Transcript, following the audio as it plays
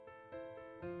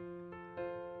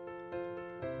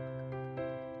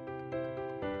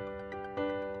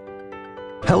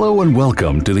Hello and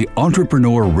welcome to the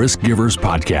Entrepreneur Risk Givers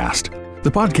Podcast,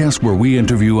 the podcast where we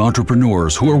interview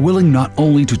entrepreneurs who are willing not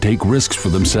only to take risks for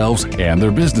themselves and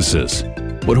their businesses,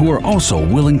 but who are also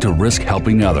willing to risk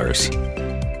helping others.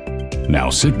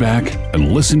 Now sit back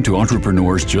and listen to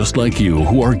entrepreneurs just like you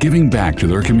who are giving back to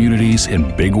their communities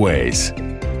in big ways.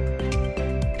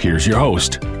 Here's your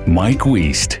host, Mike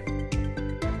Wiest.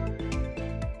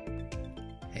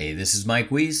 Hey, this is Mike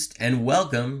Wiest, and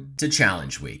welcome to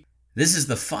Challenge Week. This is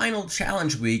the final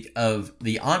challenge week of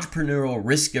the Entrepreneurial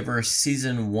Risk Giver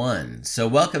Season 1. So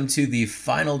welcome to the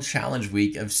final challenge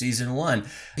week of Season 1.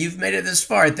 You've made it this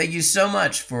far. Thank you so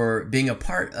much for being a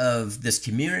part of this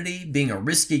community, being a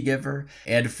risky giver,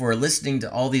 and for listening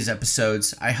to all these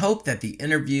episodes. I hope that the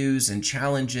interviews and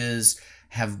challenges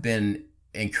have been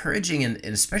encouraging and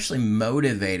especially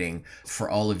motivating for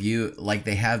all of you like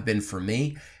they have been for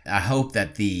me. I hope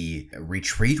that the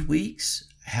retreat weeks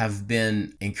have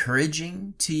been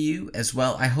encouraging to you as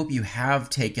well. I hope you have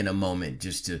taken a moment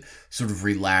just to sort of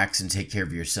relax and take care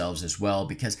of yourselves as well,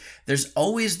 because there's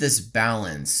always this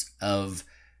balance of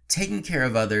taking care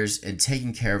of others and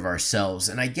taking care of ourselves.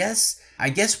 And I guess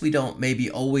we don't maybe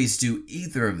always do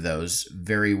either of those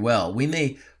very well. We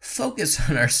may focus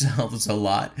on ourselves a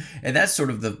lot, and that's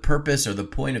sort of the purpose or the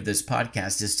point of this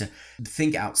podcast, is to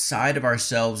think outside of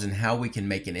ourselves and how we can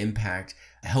make an impact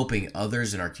helping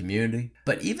others in our community.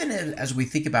 But even as we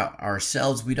think about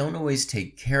ourselves, we don't always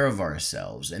take care of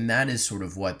ourselves. And that is sort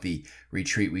of what the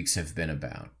retreat weeks have been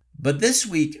about. But this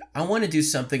week, I want to do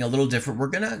something a little different. We're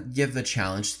going to give the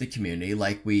challenge to the community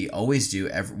like we always do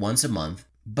once a month.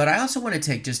 But I also want to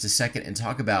take just a second and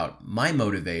talk about my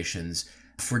motivations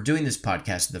for doing this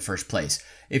podcast in the first place.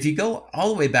 If you go all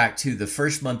the way back to the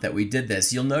first month that we did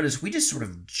this, you'll notice we just sort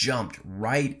of jumped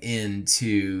right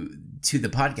into the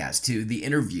podcast, to the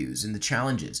interviews and the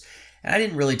challenges. And I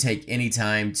didn't really take any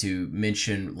time to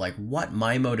mention like what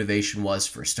my motivation was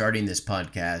for starting this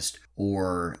podcast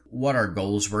or what our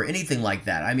goals were, anything like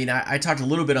that. I mean, I talked a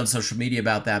little bit on social media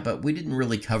about that, but we didn't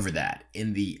really cover that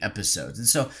in the episodes. And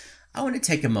so I want to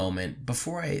take a moment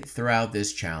before I throw out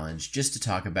this challenge just to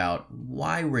talk about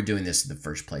why we're doing this in the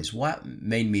first place. What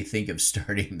made me think of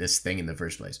starting this thing in the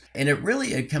first place? And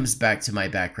it comes back to my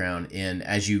background in,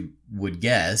 as you would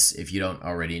guess, if you don't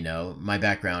already know, my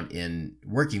background in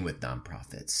working with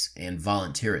nonprofits and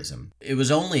volunteerism. It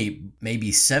was only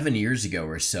maybe 7 years ago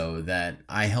or so that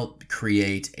I helped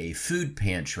create a food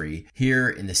pantry here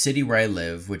in the city where I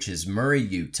live, which is Murray,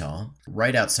 Utah,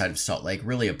 right outside of Salt Lake,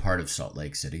 really a part of Salt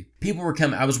Lake City. People were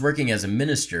coming, I was working as a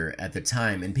minister at the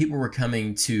time, and people were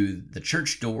coming to the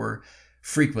church door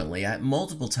frequently,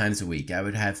 multiple times a week. I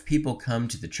would have people come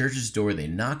to the church's door, they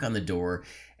knock on the door,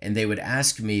 and they would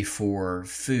ask me for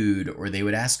food, or they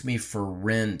would ask me for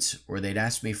rent, or they'd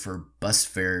ask me for bus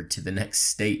fare to the next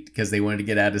state because they wanted to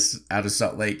get out of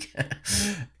Salt Lake.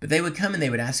 But they would come and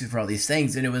they would ask me for all these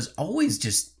things, and it was always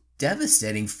just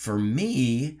devastating for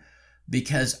me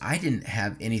because I didn't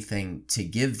have anything to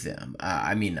give them.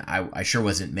 I sure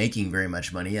wasn't making very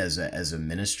much money as a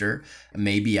minister.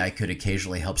 Maybe I could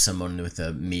occasionally help someone with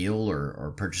a meal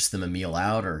or purchase them a meal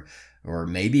out, or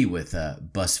maybe with a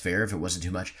bus fare if it wasn't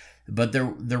too much. But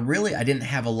I didn't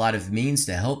have a lot of means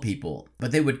to help people.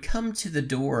 But they would come to the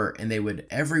door, and they would,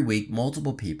 every week,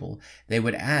 multiple people, they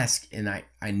would ask, and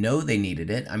I know they needed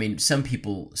it. I mean, some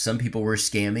people were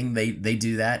scamming, they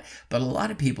do that, but a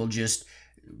lot of people just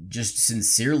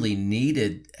sincerely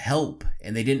needed help,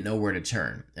 and they didn't know where to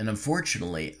turn. And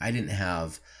unfortunately, I didn't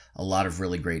have a lot of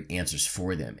really great answers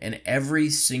for them. And every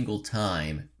single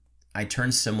time I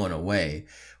turned someone away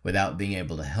without being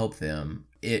able to help them,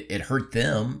 it hurt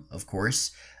them, of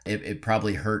course. It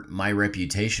probably hurt my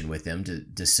reputation with them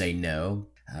to say no.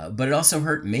 But it also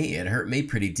hurt me. It hurt me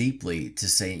pretty deeply to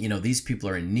say, these people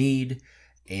are in need,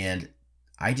 and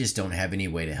I just don't have any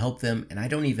way to help them, and I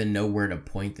don't even know where to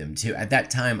point them to. At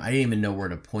that time, I didn't even know where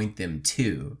to point them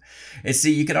to. And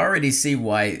see, you could already see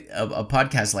why a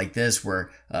podcast like this,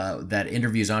 where that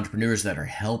interviews entrepreneurs that are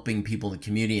helping people in the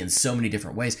community in so many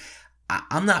different ways,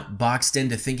 I'm not boxed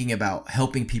into thinking about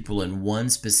helping people in one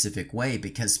specific way,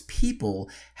 because people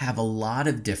have a lot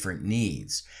of different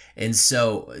needs. And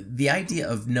so the idea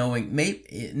of knowing,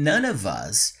 none of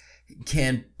us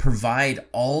can provide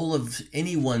all of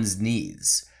anyone's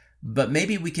needs, but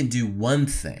maybe we can do one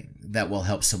thing that will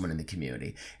help someone in the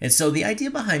community. And so the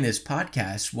idea behind this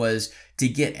podcast was to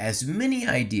get as many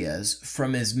ideas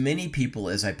from as many people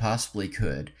as I possibly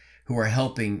could who are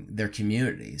helping their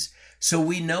communities. So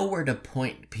we know where to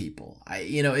point people.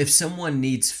 If someone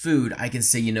needs food, I can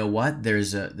say, you know what,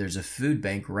 there's a food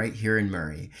bank right here in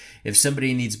Murray. If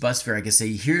somebody needs bus fare, I can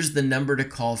say, here's the number to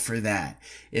call for that.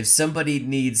 If somebody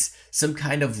needs some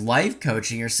kind of life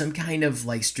coaching or some kind of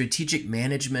like strategic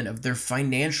management of their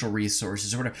financial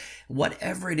resources or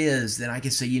whatever it is, then I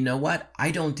can say, you know what, I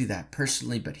don't do that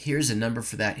personally, but here's a number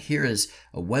for that. Here is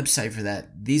a website for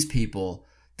that. These people,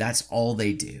 that's all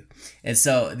they do. And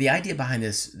so the idea behind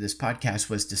this podcast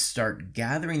was to start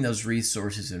gathering those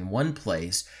resources in one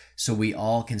place so we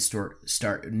all can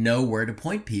start know where to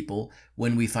point people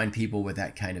when we find people with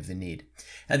that kind of a need.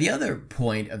 Now, the other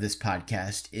point of this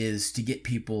podcast is to get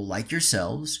people like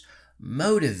yourselves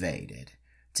motivated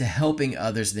to helping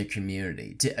others in the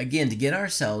community, to get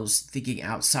ourselves thinking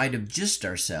outside of just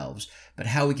ourselves, but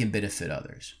how we can benefit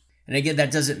others. And again,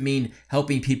 that doesn't mean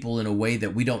helping people in a way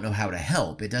that we don't know how to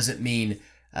help. It doesn't mean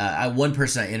one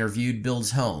person I interviewed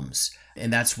builds homes,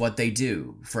 and that's what they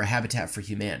do for Habitat for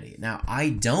Humanity. Now, I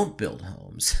don't build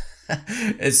homes.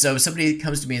 And so if somebody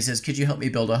comes to me and says, could you help me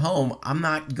build a home? I'm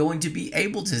not going to be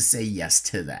able to say yes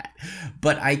to that.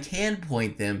 But I can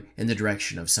point them in the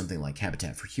direction of something like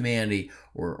Habitat for Humanity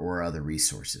or other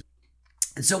resources.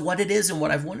 And so what it is and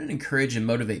what I've wanted to encourage and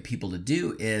motivate people to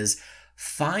do is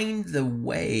find the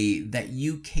way that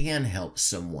you can help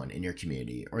someone in your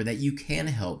community or that you can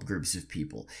help groups of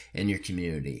people in your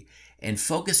community and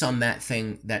focus on that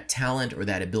thing, that talent or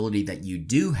that ability that you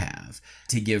do have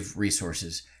to give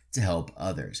resources to help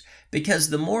others. Because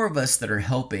the more of us that are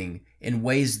helping in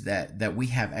ways that we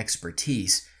have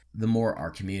expertise, the more our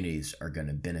communities are going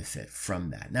to benefit from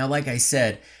that. Now, like I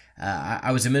said,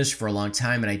 I was a minister for a long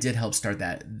time, and I did help start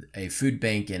a food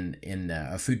bank in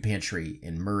a food pantry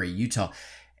in Murray, Utah.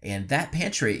 And that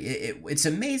pantry, it's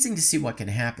amazing to see what can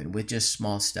happen with just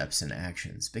small steps and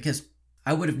actions, because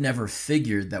I would have never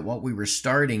figured that what we were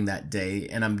starting that day,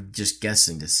 and I'm just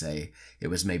guessing to say it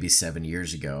was maybe 7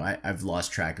 years ago. I've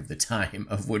lost track of the time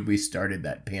of when we started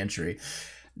that pantry.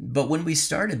 But when we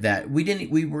started that, we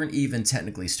weren't even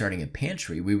technically starting a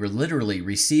pantry. We were literally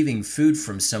receiving food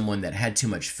from someone that had too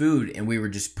much food, and we were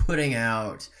just putting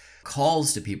out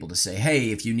calls to people to say,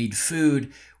 hey, if you need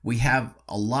food, we have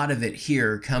a lot of it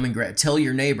here. Come and tell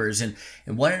your neighbors. And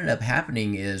what ended up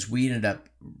happening is we ended up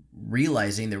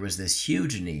realizing there was this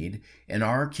huge need in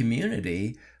our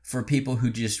community for people who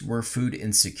just were food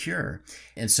insecure.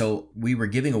 And so we were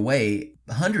giving away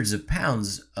hundreds of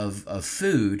pounds of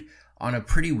food on a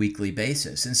pretty weekly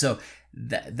basis. And so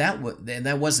that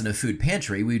wasn't a food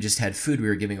pantry. We just had food we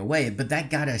were giving away, but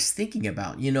that got us thinking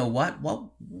about, you know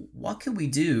what can we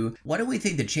do? What do we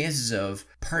think the chances of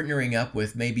partnering up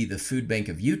with maybe the Food Bank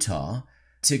of Utah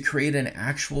to create an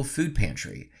actual food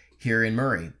pantry here in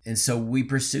Murray? And so we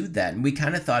pursued that, and we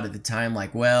kind of thought at the time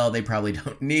like, well, they probably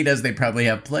don't need us. They probably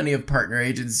have plenty of partner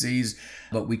agencies,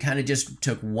 but we kind of just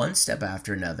took one step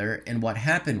after another. And what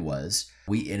happened was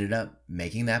we ended up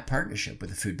making that partnership with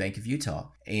the Food Bank of Utah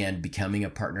and becoming a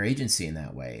partner agency in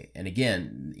that way. And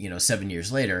again, 7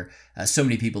 years later, so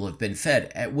many people have been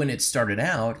fed. When it started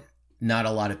out, not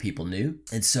a lot of people knew.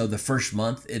 And so the first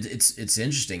month, it's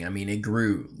interesting. I mean, it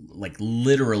grew like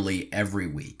literally every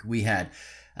week. We had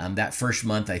that first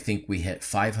month, I think we hit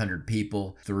 500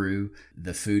 people through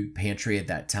the food pantry at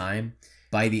that time.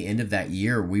 By the end of that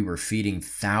year, we were feeding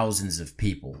thousands of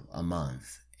people a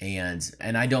month. And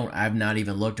I've not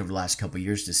even looked over the last couple of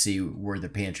years to see where the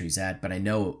pantry's at, but I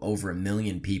know over 1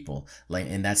 million people,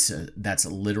 and that's a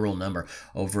literal number.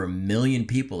 Over 1 million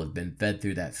people have been fed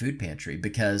through that food pantry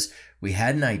because we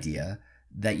had an idea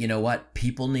that, you know what,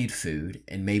 people need food,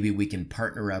 and maybe we can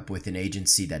partner up with an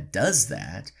agency that does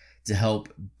that to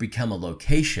help become a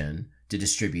location to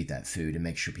distribute that food and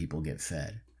make sure people get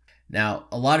fed. Now,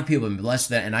 a lot of people have been blessed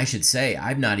with that, and I should say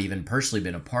I've not even personally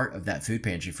been a part of that food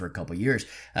pantry for a couple of years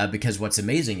because what's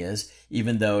amazing is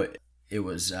even though it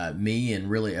was me and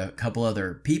really a couple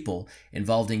other people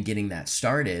involved in getting that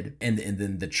started, and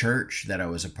then the church that I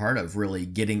was a part of really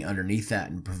getting underneath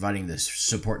that and providing this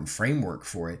support and framework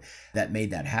for it that made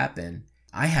that happen,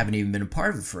 I haven't even been a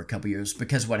part of it for a couple of years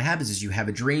because what happens is you have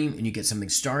a dream and you get something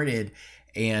started,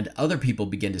 and other people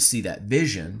begin to see that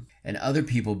vision, and other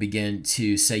people begin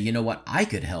to say, you know what, I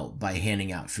could help by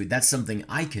handing out food. That's something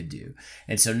I could do.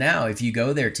 And so now if you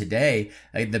go there today,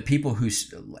 the people who,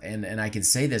 and I can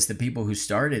say this, the people who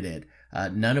started it,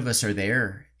 none of us are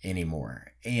there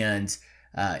anymore. And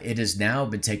it has now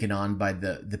been taken on by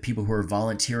the people who are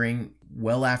volunteering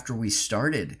well after we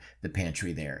started the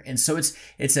pantry there. And so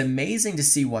it's amazing to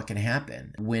see what can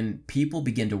happen when people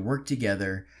begin to work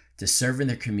together to serve in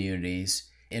their communities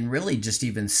in really just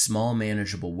even small,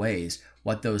 manageable ways.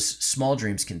 what those small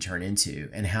dreams can turn into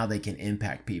and how they can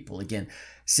impact people. Again,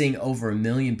 seeing over 1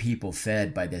 million people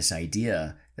fed by this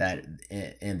idea that,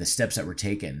 and the steps that were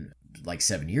taken like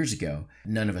 7 years ago,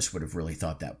 none of us would have really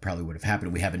thought that probably would have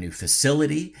happened. We have a new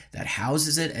facility that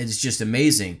houses it, and it's just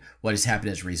amazing what has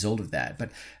happened as a result of that.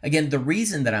 But again, the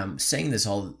reason that I'm saying this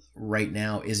all right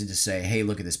now isn't to say, hey,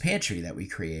 look at this pantry that we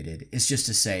created. It's just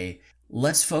to say,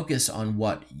 let's focus on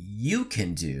what you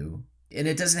can do, and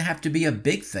it doesn't have to be a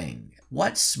big thing.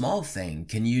 What small thing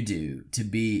can you do to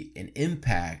be an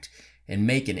impact and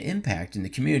make an impact in the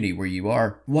community where you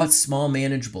are? What small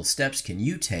manageable steps can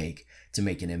you take to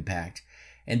make an impact?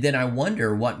 And then I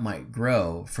wonder what might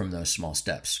grow from those small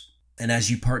steps. And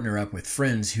as you partner up with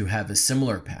friends who have a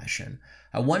similar passion,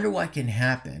 I wonder what can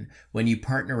happen when you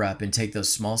partner up and take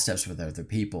those small steps with other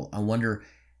people. I wonder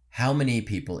how many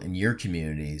people in your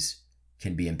communities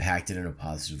can be impacted in a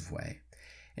positive way.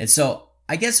 And so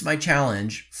I guess my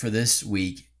challenge for this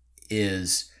week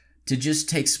is to just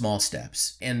take small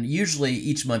steps. And usually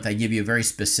each month I give you a very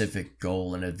specific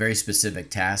goal and a very specific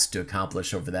task to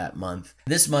accomplish over that month.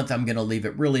 This month I'm going to leave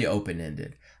it really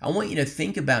open-ended. I want you to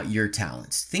think about your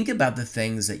talents. Think about the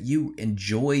things that you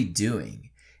enjoy doing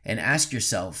and ask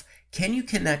yourself, can you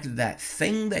connect that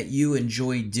thing that you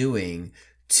enjoy doing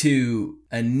to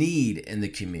a need in the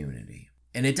community?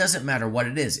 And it doesn't matter what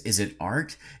it is. Is it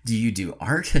art? Do you do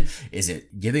art? Is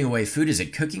it giving away food? Is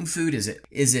it cooking food? Is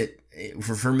it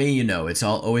for me, it's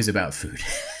always about food.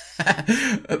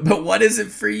 But what is it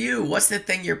for you? What's the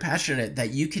thing you're passionate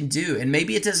that you can do? And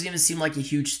maybe it doesn't even seem like a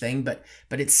huge thing, but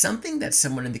it's something that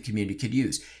someone in the community could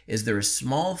use. Is there a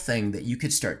small thing that you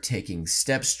could start taking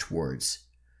steps towards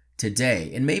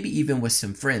today? And maybe even with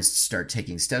some friends to start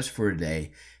taking steps for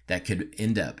today that could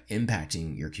end up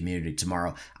impacting your community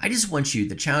tomorrow. I just want you,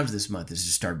 the challenge this month is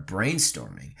to start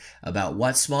brainstorming about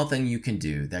what small thing you can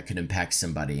do that could impact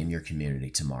somebody in your community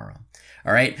tomorrow.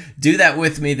 All right, do that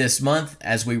with me this month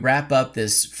as we wrap up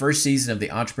this first season of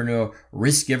the Entrepreneur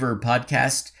Risk Giver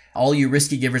podcast. All you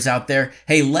risky givers out there,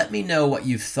 hey, let me know what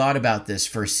you've thought about this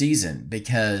first season,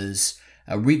 because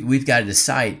we've got to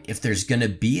decide if there's going to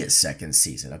be a second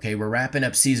season. Okay, we're wrapping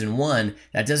up season 1.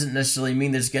 That doesn't necessarily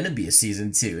mean there's going to be a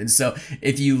season 2. And so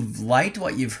if you've liked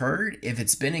what you've heard, if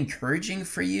it's been encouraging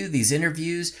for you, these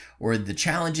interviews or the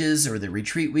challenges or the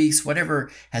retreat weeks, whatever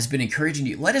has been encouraging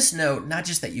you, let us know, not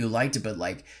just that you liked it, but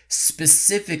like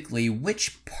specifically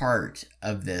which part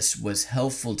of this was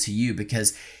helpful to you.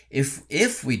 Because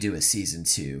if we do a season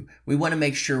 2, we want to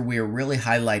make sure we are really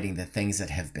highlighting the things that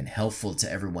have been helpful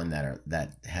to everyone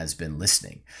that has been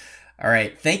listening. All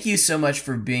right. Thank you so much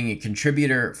for being a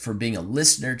contributor, for being a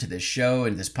listener to this show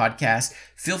and this podcast.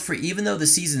 Feel free, even though the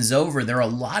season's over, there are a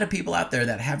lot of people out there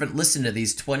that haven't listened to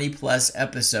these 20 plus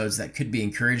episodes that could be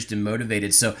encouraged and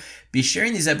motivated. So be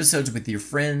sharing these episodes with your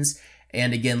friends.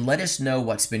 And again, let us know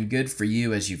what's been good for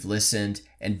you as you've listened.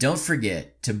 And don't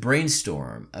forget to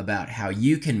brainstorm about how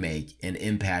you can make an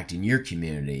impact in your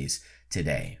communities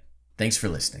today. Thanks for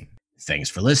listening. Thanks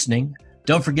for listening.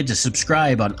 Don't forget to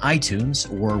subscribe on iTunes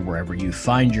or wherever you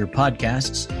find your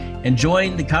podcasts, and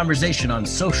join the conversation on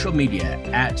social media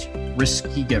at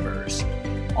Risky Givers.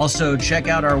 Also, check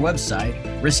out our website,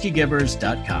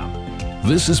 riskygivers.com.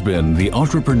 This has been the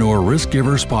Entrepreneur Risk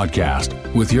Givers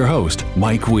podcast with your host,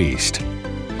 Mike Wiest.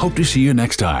 Hope to see you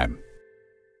next time.